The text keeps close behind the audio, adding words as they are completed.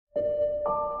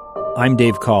I'm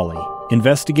Dave Cawley,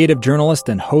 investigative journalist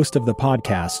and host of the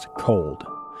podcast Cold.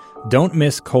 Don't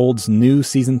miss Cold's new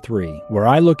Season 3, where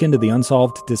I look into the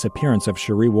unsolved disappearance of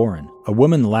Sheree Warren, a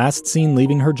woman last seen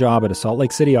leaving her job at a Salt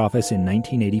Lake City office in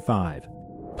 1985.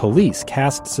 Police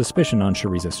cast suspicion on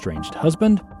Sheree's estranged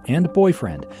husband and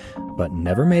boyfriend, but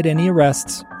never made any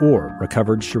arrests or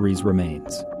recovered Sheree's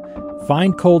remains.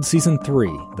 Find Cold Season 3,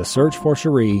 The Search for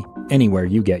Sheree, anywhere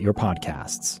you get your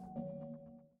podcasts.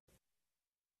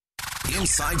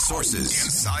 Inside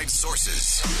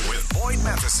Sources with Boyd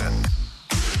Matheson.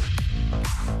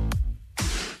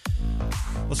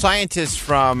 Well, scientists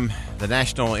from the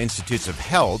National Institutes of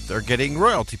Health are getting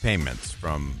royalty payments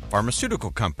from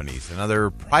pharmaceutical companies and other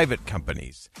private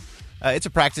companies. It's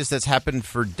a practice that's happened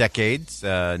for decades.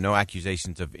 No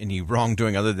accusations of any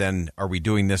wrongdoing other than, are we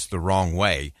doing this the wrong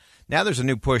way? Now there's a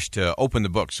new push to open the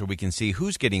book so we can see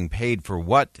who's getting paid for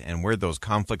what and where those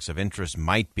conflicts of interest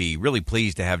might be. Really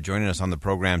pleased to have joining us on the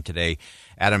program today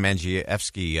Adam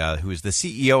Andrzejewski, who is the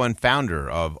CEO and founder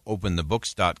of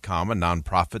OpenTheBooks.com, a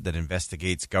nonprofit that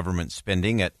investigates government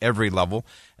spending at every level.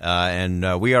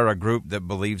 And we are a group that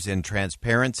believes in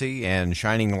transparency, and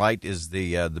shining light is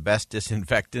the best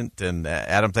disinfectant. And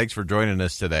Adam, thanks for joining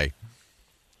us today.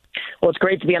 Well, it's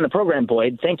great to be on the program,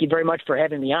 Boyd. Thank you very much for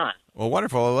having me on. Well,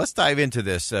 wonderful. Well, let's dive into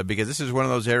this because this is one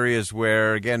of those areas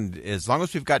where, again, as long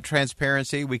as we've got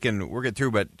transparency, we can work it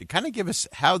through. But kind of give us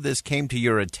how this came to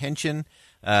your attention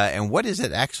and what is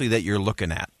it actually that you're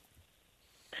looking at?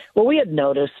 Well, we had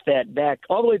noticed that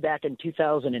all the way back in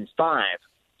 2005,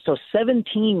 so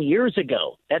 17 years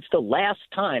ago, that's the last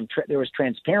time there was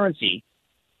transparency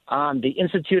on the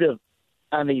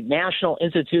National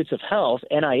Institutes of Health,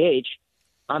 NIH,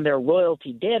 on their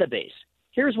royalty database.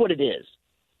 Here's what it is.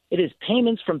 It is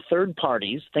payments from third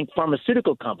parties, think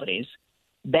pharmaceutical companies,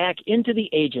 back into the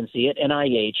agency at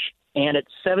NIH and at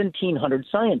 1,700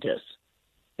 scientists.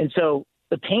 And so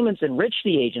the payments enrich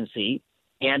the agency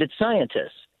and its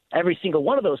scientists. Every single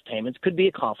one of those payments could be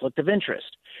a conflict of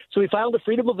interest. So we filed a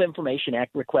Freedom of Information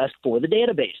Act request for the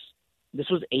database. This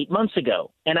was 8 months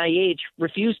ago. NIH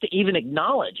refused to even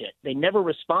acknowledge it. They never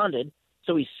responded.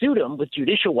 So we sued them with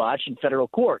Judicial Watch in federal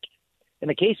court. And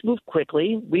the case moved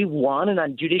quickly. We won, and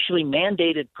on judicially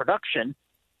mandated production,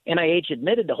 NIH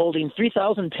admitted to holding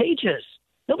 3,000 pages.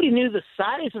 Nobody knew the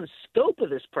size and scope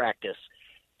of this practice.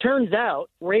 Turns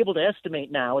out we're able to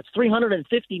estimate now it's $350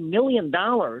 million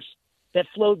that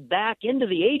flowed back into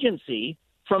the agency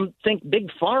from, think, Big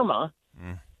Pharma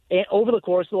over the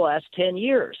course of the last 10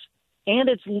 years. And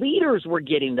its leaders were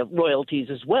getting the royalties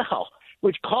as well,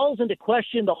 which calls into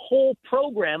question the whole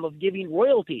program of giving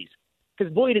royalties.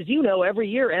 Because, Boyd, as you know, every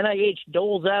year NIH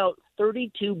doles out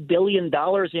 $32 billion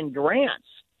in grants.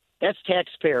 That's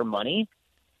taxpayer money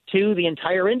to the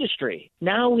entire industry.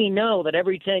 Now we know that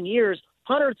every 10 years,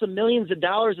 hundreds of millions of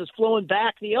dollars is flowing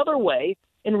back the other way,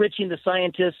 enriching the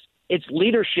scientists, its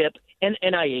leadership, and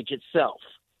NIH itself.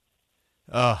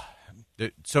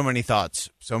 So many thoughts.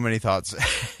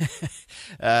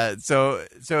 So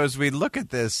as we look at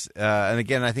this, and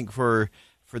again, I think for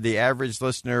the average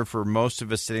listener, for most of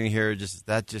us sitting here,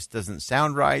 that just doesn't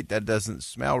sound right. That doesn't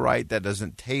smell right. That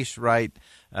doesn't taste right.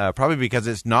 Probably because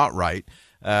it's not right.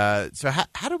 So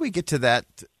how do we get to that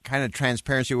kind of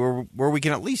transparency where we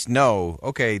can at least know,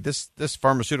 okay, this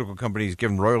pharmaceutical company is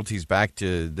giving royalties back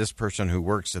to this person who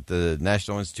works at the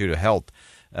National Institute of Health.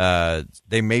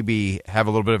 They maybe have a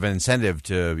little bit of an incentive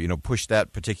to, push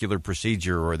that particular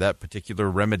procedure or that particular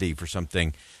remedy for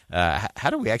something. How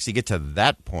do we actually get to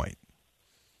that point?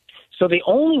 So the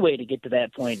only way to get to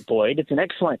that point, Boyd, it's an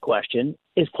excellent question,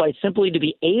 is quite simply to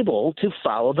be able to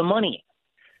follow the money.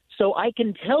 So I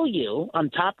can tell you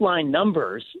on top-line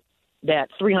numbers that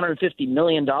 $350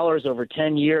 million over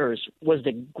 10 years was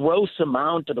the gross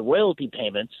amount of the royalty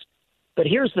payments. But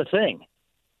here's the thing.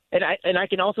 And I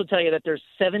can also tell you that there's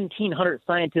 1,700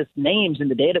 scientists' names in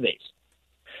the database.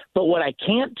 But what I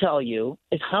can't tell you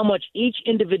is how much each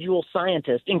individual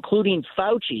scientist, including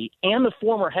Fauci and the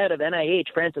former head of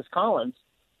NIH, Francis Collins,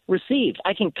 received.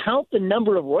 I can count the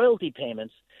number of royalty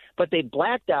payments, but they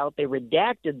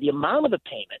redacted the amount of the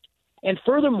payment. And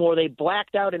furthermore, they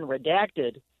blacked out and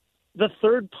redacted the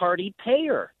third-party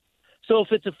payer. So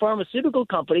if it's a pharmaceutical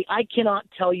company, I cannot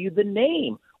tell you the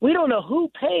name. We don't know who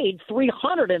paid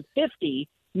 $350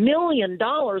 million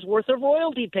worth of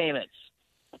royalty payments.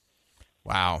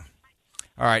 Wow.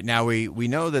 All right. Now, we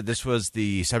know that this was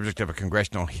the subject of a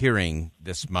congressional hearing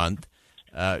this month.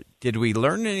 Did we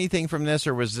learn anything from this,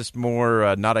 or was this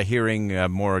more not a hearing,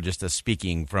 more just a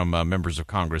speaking from members of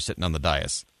Congress sitting on the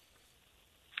dais?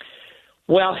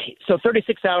 Well, so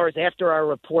 36 hours after our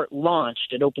report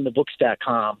launched at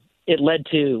OpenTheBooks.com, it led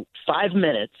to 5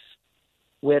 minutes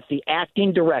with the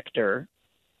acting director,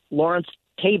 Lawrence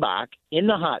Tabak, in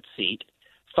the hot seat,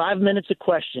 5 minutes of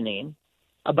questioning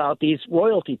about these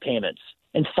royalty payments.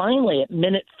 And finally, at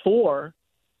minute 4,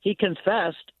 he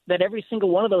confessed that every single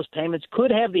one of those payments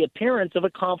could have the appearance of a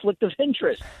conflict of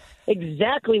interest.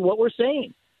 Exactly what we're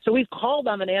saying. So we've called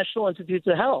on the National Institutes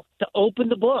of Health to open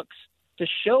the books, to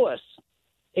show us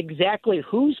exactly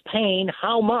who's paying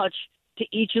how much to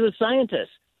each of the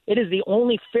scientists. It is the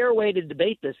only fair way to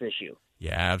debate this issue.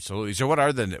 Yeah, absolutely. So what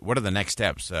are the next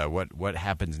steps? What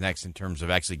happens next in terms of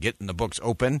actually getting the books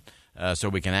open so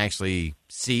we can actually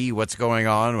see what's going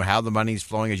on, how the money's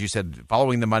flowing? As you said,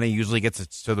 following the money usually gets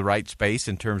it to the right space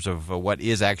in terms of what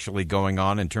is actually going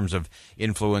on in terms of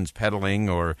influence peddling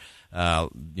or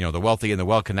the wealthy and the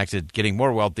well-connected getting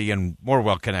more wealthy and more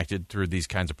well-connected through these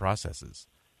kinds of processes.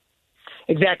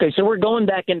 Exactly. So we're going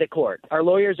back into court. Our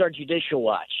lawyers are Judicial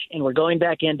Watch, and we're going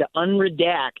back in to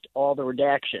unredact all the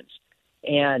redactions.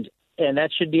 And that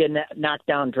should be a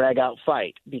knockdown, drag-out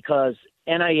fight because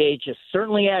NIH is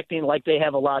certainly acting like they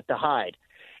have a lot to hide.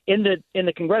 In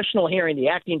the congressional hearing, the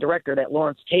acting director, that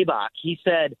Lawrence Tabak, he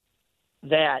said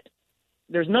that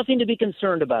there's nothing to be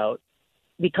concerned about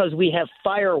because we have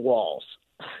firewalls.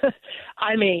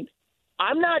 I mean,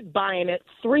 I'm not buying it.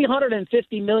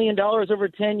 $350 million over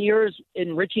 10 years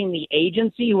enriching the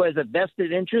agency who has a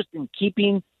vested interest in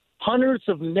keeping hundreds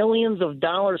of millions of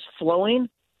dollars flowing,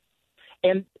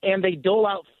 and they dole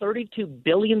out $32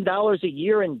 billion a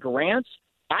year in grants.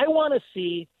 I want to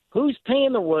see who's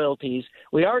paying the royalties.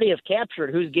 We already have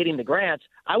captured who's getting the grants.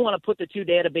 I want to put the two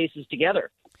databases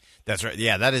together. That's right.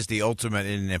 Yeah, that is the ultimate.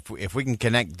 And if we can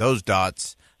connect those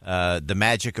dots, the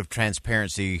magic of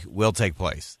transparency will take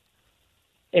place.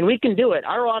 And we can do it.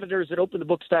 Our auditors at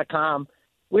openthebooks.com,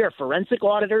 we are forensic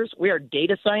auditors. We are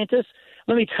data scientists.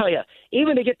 Let me tell you,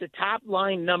 even to get the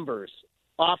top-line numbers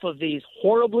off of these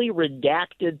horribly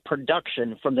redacted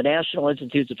production from the National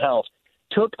Institutes of Health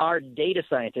took our data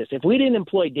scientists. If we didn't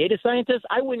employ data scientists,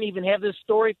 I wouldn't even have this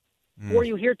story for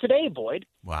you here today, Boyd.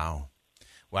 Wow.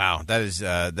 That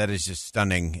is just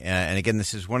stunning. And again,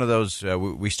 this is one of those,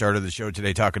 we started the show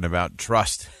today talking about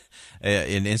trust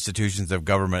in institutions of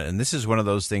government. And this is one of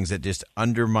those things that just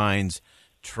undermines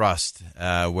trust,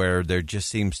 where there just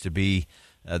seems to be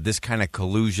this kind of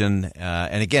collusion.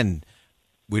 And again,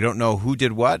 we don't know who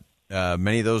did what.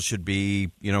 Many of those should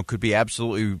be, could be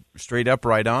absolutely straight up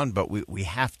right on, but we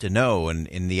have to know. And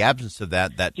in the absence of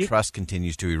that trust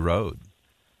continues to erode.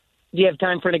 Do you have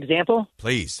time for an example?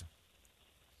 Please.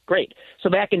 Great. So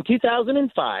back in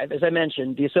 2005, as I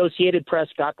mentioned, the Associated Press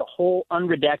got the whole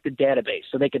unredacted database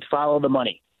so they could follow the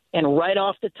money. And right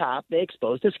off the top, they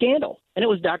exposed a scandal. And it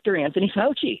was Dr. Anthony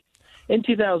Fauci. In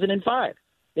 2005,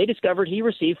 they discovered he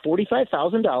received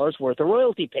 $45,000 worth of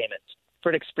royalty payments for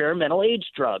an experimental AIDS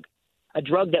drug, a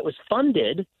drug that was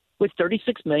funded with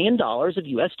 $36 million of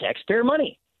U.S. taxpayer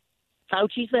money.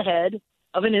 Fauci's the head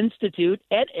of an institute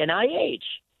at NIH.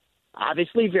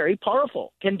 Obviously very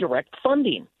powerful, can direct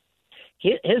funding.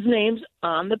 His name's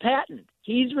on the patent.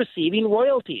 He's receiving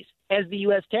royalties as the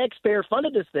U.S. taxpayer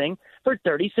funded this thing for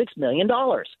 $36 million.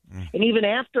 And even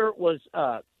after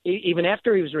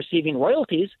he was receiving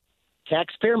royalties,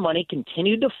 taxpayer money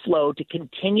continued to flow to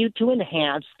continue to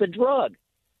enhance the drug.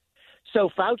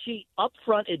 So Fauci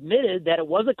upfront admitted that it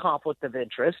was a conflict of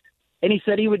interest, and he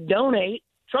said he would donate.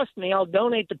 Trust me, I'll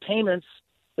donate the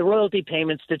royalty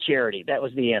payments to charity. That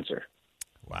was the answer.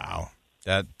 Wow.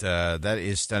 That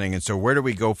is stunning. And so where do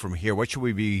we go from here? What should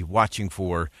we be watching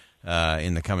for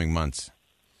in the coming months?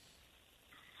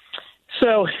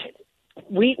 So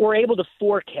we were able to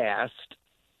forecast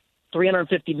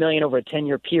 $350 million over a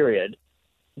 10-year period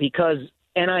because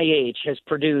NIH has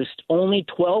produced only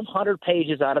 1,200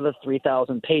 pages out of the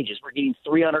 3,000 pages. We're getting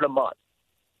 300 a month.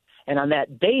 And on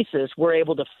that basis, we're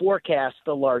able to forecast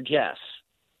the largesse.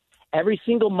 Every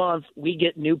single month, we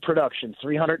get new production,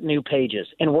 300 new pages,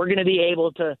 and we're going to be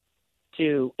able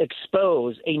to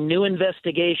expose a new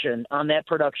investigation on that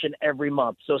production every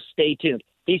month. So stay tuned.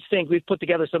 These things, we've put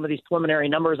together some of these preliminary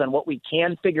numbers on what we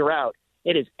can figure out.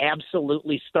 It is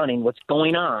absolutely stunning what's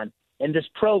going on in this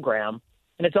program,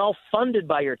 and it's all funded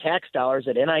by your tax dollars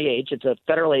at NIH. It's a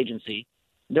federal agency.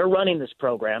 They're running this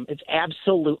program. It's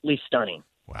absolutely stunning.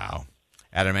 Wow.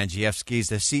 Adam Andrzejewski is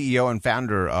the CEO and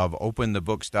founder of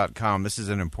OpenTheBooks.com. This is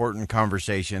an important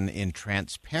conversation in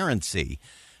transparency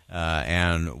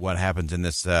and what happens in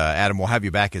this. Adam, we'll have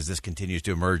you back as this continues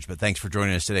to emerge, but thanks for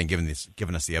joining us today and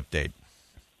giving us the update.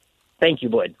 Thank you,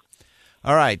 Boyd.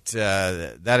 All right.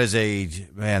 That is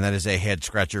a head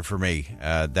scratcher for me.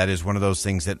 That is one of those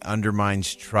things that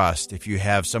undermines trust. If you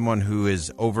have someone who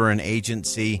is over an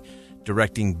agency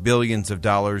directing billions of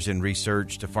dollars in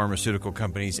research to pharmaceutical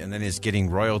companies and then is getting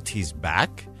royalties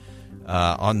back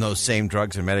on those same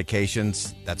drugs and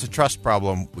medications. That's a trust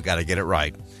problem. We got to get it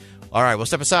right. All right, we'll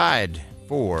step aside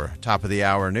for top of the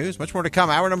hour news. Much more to come.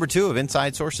 Hour number 2 of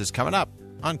Inside Sources coming up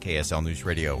on KSL News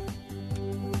Radio.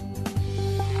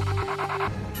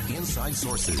 Inside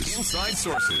Sources. Inside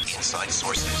Sources. Inside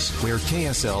Sources. Where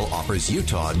KSL offers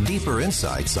Utah deeper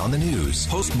insights on the news.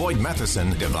 Host Boyd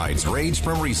Matheson divides rage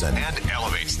from reason and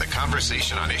elevates the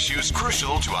conversation on issues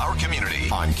crucial to our community.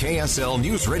 On KSL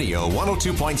News Radio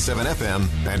 102.7 FM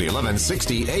and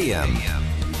 1160 AM.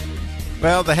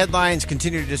 Well, the headlines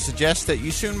continue to suggest that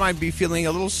you soon might be feeling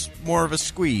a little more of a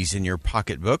squeeze in your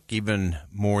pocketbook, even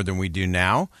more than we do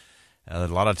now. A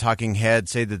lot of talking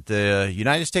heads say that the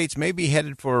United States may be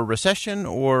headed for a recession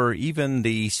or even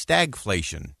the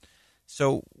stagflation.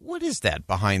 So what is that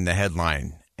behind the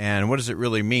headline? And what does it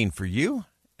really mean for you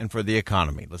and for the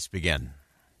economy? Let's begin.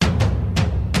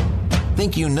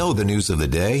 Think you know the news of the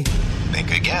day?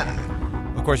 Think again.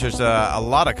 Of course, there's a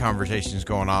lot of conversations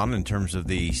going on in terms of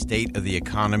the state of the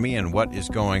economy and what is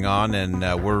going on, and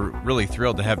we're really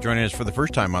thrilled to have joining us for the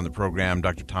first time on the program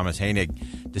Dr. Thomas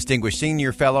Hoenig, Distinguished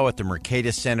Senior Fellow at the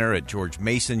Mercatus Center at George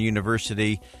Mason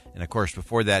University, and of course,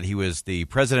 before that, he was the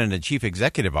President and Chief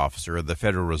Executive Officer of the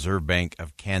Federal Reserve Bank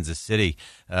of Kansas City.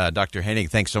 Dr. Hoenig,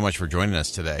 thanks so much for joining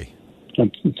us today.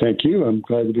 Thank you. I'm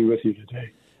glad to be with you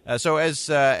today. So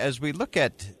as we look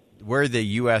at where the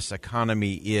U.S.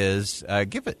 economy is,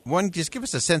 give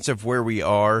us a sense of where we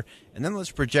are, and then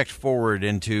let's project forward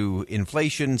into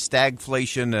inflation,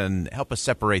 stagflation, and help us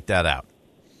separate that out.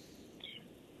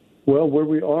 Well, where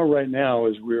we are right now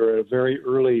is we're at a very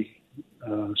early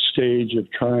stage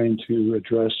of trying to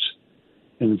address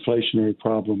an inflationary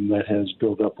problem that has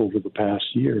built up over the past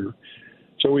year.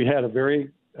 So we had a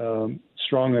very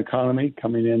strong economy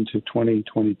coming into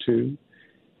 2022.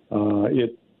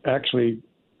 It actually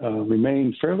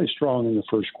remained fairly strong in the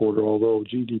first quarter, although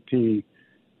GDP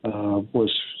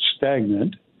was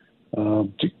stagnant.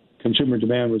 Consumer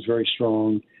demand was very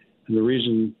strong, and the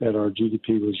reason that our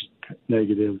GDP was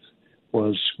negative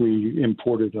was we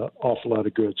imported an awful lot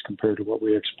of goods compared to what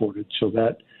we exported, so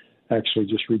that actually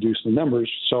just reduced the numbers.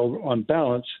 So on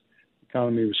balance, the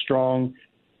economy was strong.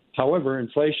 However,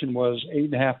 inflation was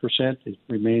 8.5%. It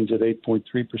remains at 8.3%,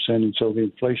 and so the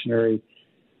inflationary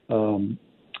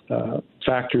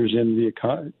factors in the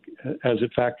as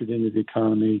it factored into the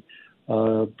economy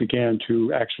began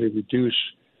to actually reduce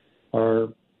our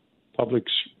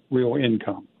public's real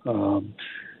income.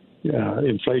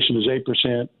 Inflation is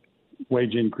 8%,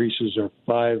 wage increases are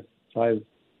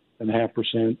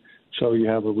 5.5%, so you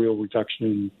have a real reduction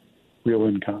in real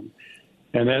income.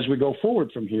 And as we go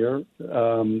forward from here,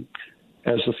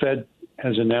 as the Fed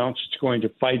has announced, it's going to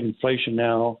fight inflation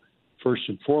now first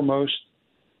and foremost.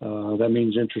 That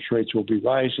means interest rates will be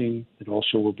rising. It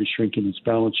also will be shrinking its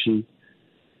balance sheet.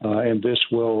 And this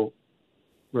will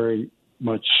very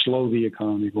much slow the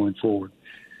economy going forward.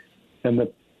 And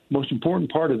the most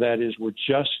important part of that is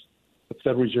the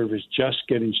Federal Reserve is just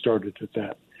getting started with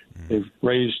that. They've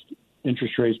raised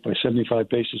interest rates by 75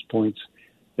 basis points.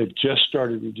 They've just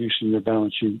started reducing their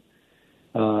balance sheet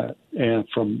and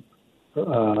from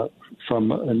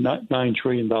 $9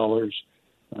 trillion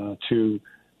to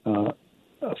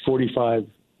 $45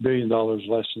 billion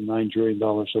less than $9 trillion.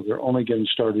 So they're only getting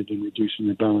started in reducing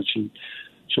their balance sheet.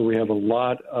 So we have a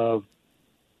lot of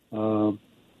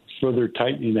further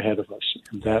tightening ahead of us,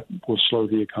 and that will slow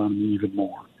the economy even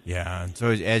more. Yeah, and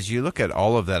so as you look at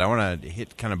all of that, I want to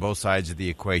hit kind of both sides of the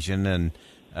equation. And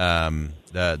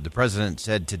the president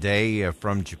said today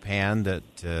from Japan that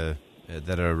a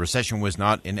recession was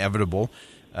not inevitable.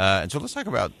 And so let's talk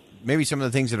about maybe some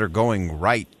of the things that are going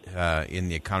right in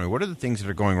the economy. What are the things that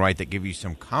are going right that give you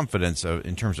some confidence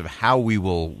in terms of how we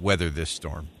will weather this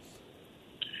storm?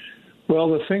 Well,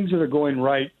 the things that are going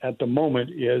right at the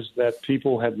moment is that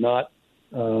people have not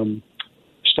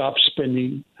stopped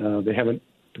spending. They haven't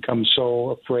become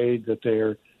so afraid that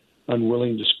they're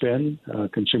unwilling to spend.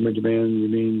 Consumer demand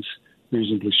remains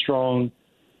reasonably strong.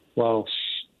 While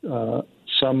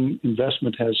some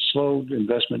investment has slowed,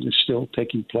 investment is still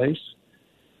taking place.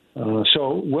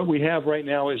 So what we have right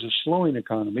now is a slowing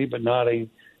economy, but not a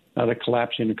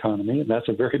collapsing economy, and that's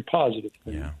a very positive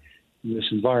thing in this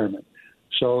environment.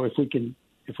 So if we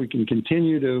can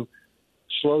continue to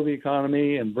slow the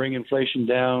economy and bring inflation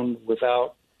down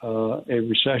without a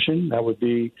recession, that would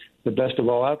be the best of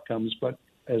all outcomes. But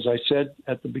as I said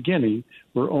at the beginning,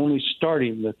 we're only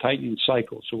starting the tightening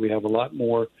cycle, so we have a lot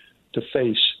more to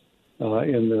face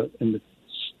in the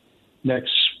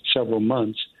next several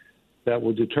months that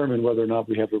will determine whether or not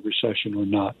we have a recession or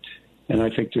not. And I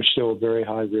think there's still a very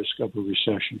high risk of a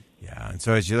recession. Yeah, and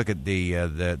so as you look at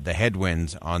the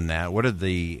headwinds on that, what are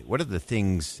the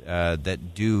things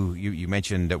that do? You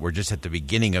mentioned that we're just at the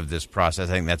beginning of this process.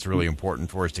 I think that's really important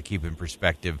for us to keep in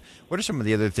perspective. What are some of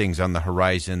the other things on the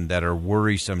horizon that are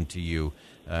worrisome to you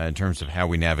in terms of how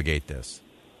we navigate this?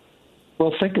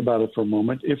 Well, think about it for a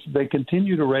moment. If they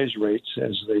continue to raise rates,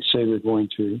 as they say they're going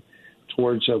to,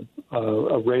 towards a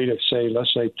rate of, say,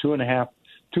 let's say 2%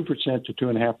 to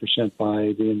 2.5%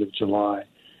 by the end of July.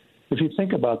 If you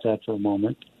think about that for a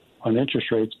moment, on interest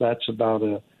rates, that's about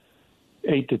a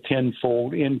 8 to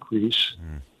 10-fold increase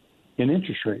in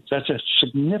interest rates. That's a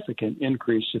significant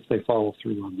increase if they follow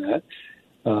through on that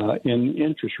in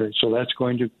interest rates. So that's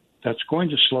going to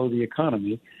slow the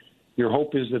economy. Your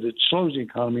hope is that it slows the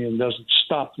economy and doesn't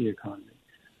stop the economy.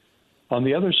 On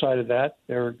the other side of that,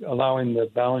 they're allowing the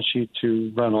balance sheet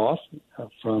to run off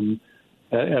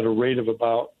at a rate of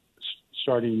about,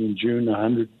 starting in June,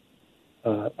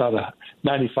 about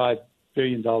 $95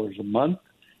 billion a month.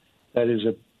 That is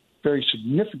a very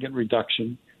significant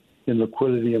reduction in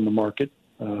liquidity in the market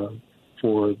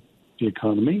for the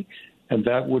economy, and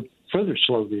that would further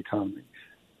slow the economy.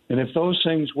 And if those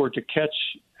things were to catch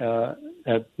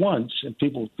at once, and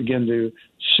people begin to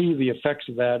see the effects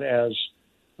of that as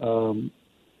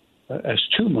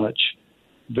too much,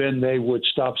 then they would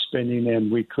stop spending, and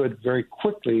we could very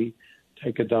quickly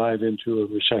take a dive into a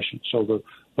recession. So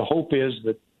the hope is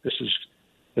that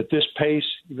this pace,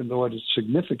 even though it is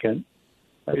significant,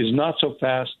 is not so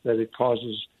fast that it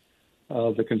causes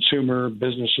the consumer,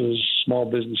 businesses, small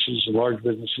businesses, and large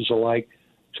businesses alike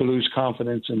to lose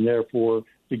confidence and therefore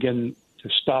begin to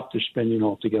stop their spending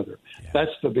altogether. Yeah.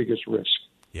 That's the biggest risk.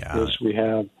 Yeah. Is we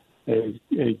have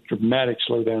a dramatic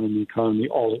slowdown in the economy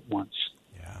all at once.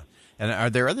 Yeah. And are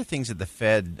there other things that the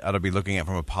Fed ought to be looking at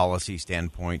from a policy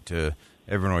standpoint?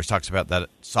 Everyone always talks about that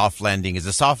soft landing. Is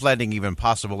a soft landing even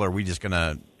possible, or are we just going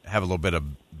to have a little bit of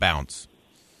bounce?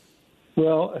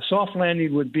 Well, a soft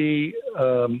landing would be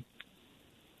a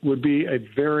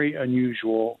very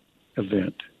unusual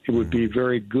event. It would be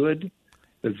very good,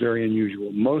 but very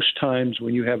unusual. Most times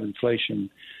when you have inflation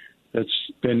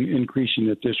that's been increasing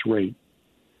at this rate,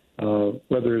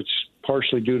 whether it's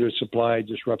partially due to supply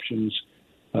disruptions,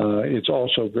 it's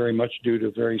also very much due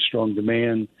to very strong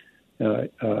demand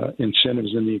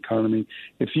incentives in the economy.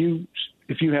 If you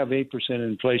have 8%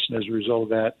 inflation as a result of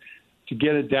that, to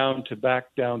get it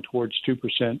back down towards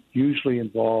 2% usually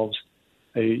involves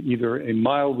either a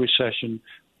mild recession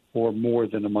or more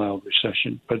than a mild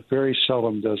recession, but very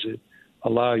seldom does it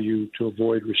allow you to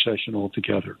avoid recession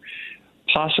altogether.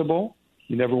 Possible,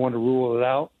 you never want to rule it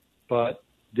out, but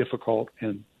difficult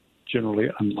and generally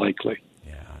unlikely.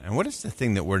 Yeah, and what is the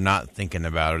thing that we're not thinking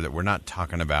about or that we're not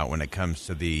talking about when it comes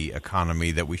to the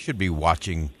economy that we should be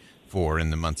watching for in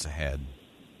the months ahead?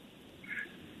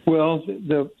 Well,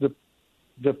 the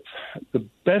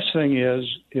best thing is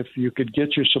if you could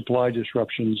get your supply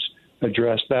disruptions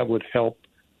addressed, that would help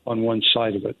on one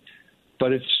side of it.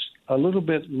 But it's a little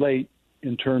bit late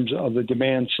in terms of the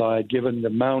demand side, given the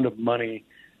amount of money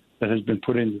that has been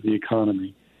put into the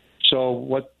economy. So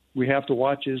what we have to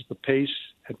watch is the pace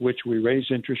at which we raise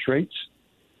interest rates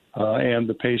and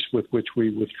the pace with which we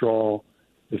withdraw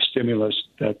the stimulus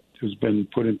that has been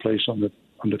put in place on the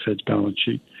Fed's balance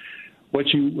sheet. What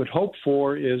you would hope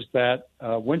for is that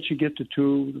once you get to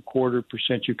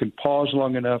 2.25%, you can pause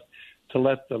long enough to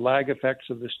let the lag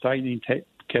effects of this tightening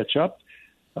catch up,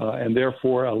 and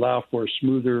therefore allow for a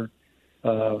smoother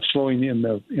slowing in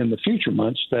the future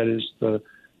months. That is,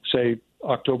 say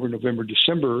October, November,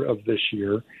 December of this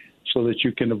year, so that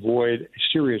you can avoid a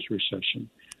serious recession.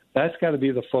 That's got to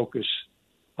be the focus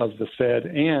of the Fed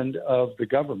and of the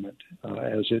government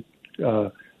as it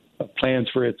plans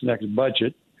for its next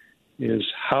budget. Is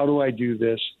how do I do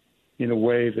this in a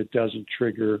way that doesn't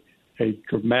trigger a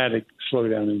dramatic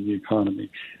slowdown in the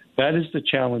economy? That is the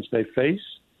challenge they face.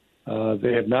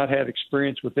 They have not had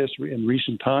experience with this in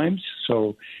recent times,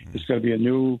 so it's going to be a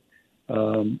new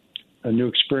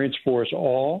experience for us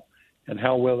all, and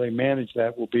how well they manage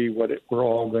that will be what we're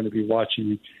all going to be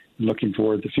watching and looking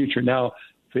forward to the future. Now,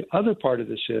 the other part of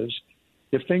this is,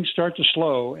 if things start to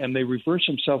slow and they reverse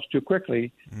themselves too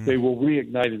quickly, they will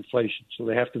reignite inflation. So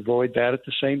they have to avoid that at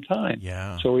the same time.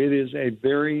 Yeah. So it is a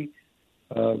very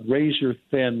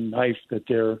razor-thin knife that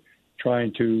they're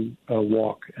trying to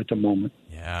walk at the moment.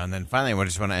 Yeah, and then finally, I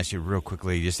just want to ask you real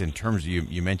quickly, just in terms of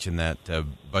you mentioned that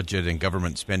budget and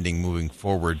government spending moving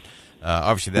forward.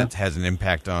 Obviously, that has an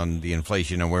impact on the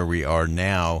inflation and where we are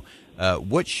now.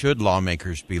 What should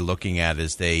lawmakers be looking at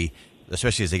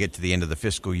especially as they get to the end of the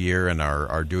fiscal year and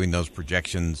are doing those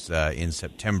projections in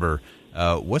September?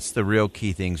 What's the real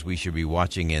key things we should be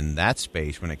watching in that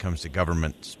space when it comes to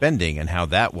government spending and how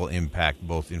that will impact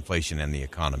both inflation and the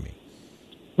economy?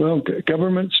 Well,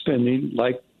 government spending,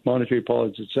 like monetary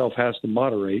policy itself, has to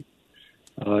moderate.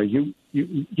 You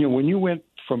know, when you went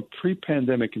from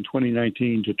pre-pandemic in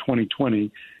 2019 to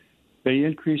 2020, they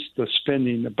increased the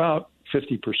spending about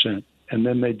 50%, and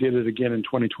then they did it again in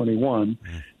 2021.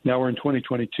 Now we're in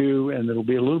 2022, and it'll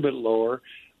be a little bit lower.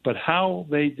 But how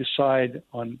they decide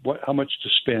on how much to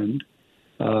spend,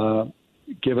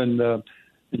 given the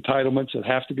entitlements that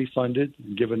have to be funded,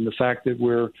 given the fact that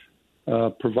we're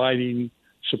providing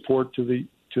support to the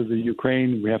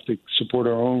Ukraine, we have to support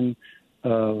our own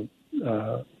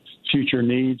future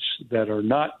needs that are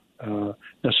not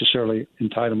necessarily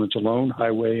entitlements alone,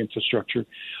 highway infrastructure.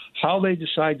 How they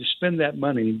decide to spend that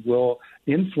money will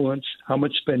influence how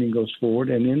much spending goes forward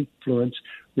and influence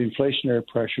the inflationary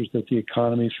pressures that the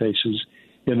economy faces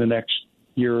in the next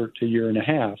year to year and a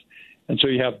half. And so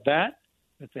you have that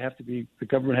the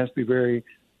government has to be very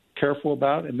careful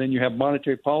about. And then you have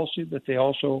monetary policy that they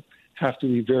also have to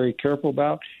be very careful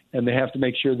about. And they have to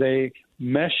make sure they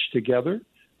mesh together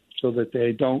so that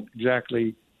they don't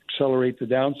exactly accelerate the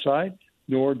downside,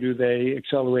 nor do they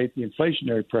accelerate the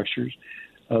inflationary pressures.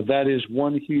 That is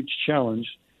one huge challenge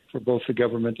for both the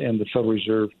government and the Federal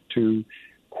Reserve to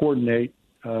coordinate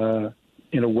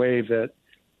in a way that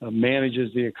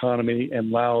manages the economy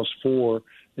and allows for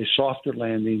a softer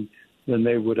landing than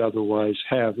they would otherwise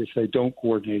have if they don't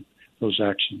coordinate those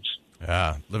actions.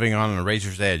 Living on a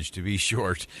razor's edge, to be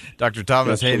short. Dr.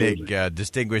 Thomas Hoenig,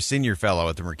 Distinguished Senior Fellow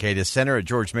at the Mercatus Center at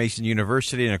George Mason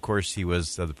University, and, of course, he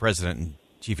was the President and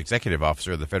Chief Executive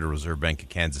Officer of the Federal Reserve Bank of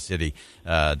Kansas City.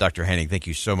 Dr. Hoenig, thank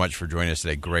you so much for joining us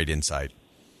today. Great insight.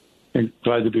 And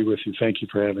glad to be with you. Thank you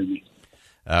for having me.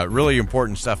 Really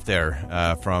important stuff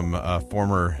there from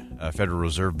former Federal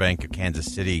Reserve Bank of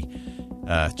Kansas City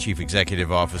Chief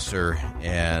Executive Officer,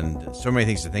 and so many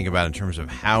things to think about in terms of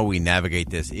how we navigate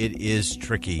this. It is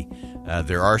tricky.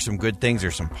 There are some good things.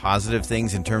 There's some positive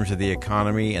things in terms of the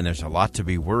economy, and there's a lot to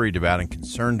be worried about and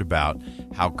concerned about.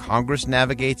 How Congress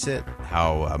navigates it,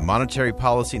 how monetary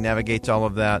policy navigates all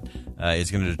of that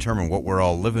is going to determine what we're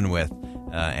all living with.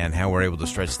 And how we're able to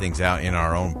stretch things out in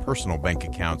our own personal bank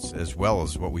accounts as well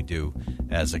as what we do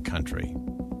as a country.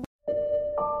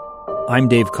 I'm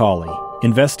Dave Cawley,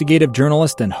 investigative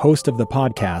journalist and host of the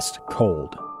podcast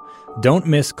Cold. Don't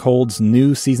miss Cold's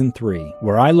new Season 3,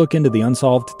 where I look into the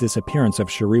unsolved disappearance of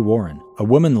Sheree Warren, a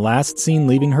woman last seen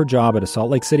leaving her job at a Salt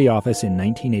Lake City office in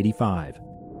 1985.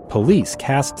 Police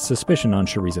cast suspicion on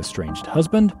Sheree's estranged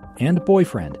husband and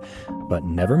boyfriend, but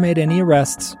never made any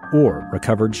arrests or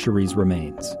recovered Sheree's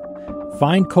remains.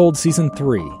 Find Cold Season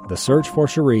 3, The Search for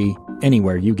Sheree,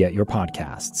 anywhere you get your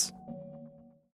podcasts.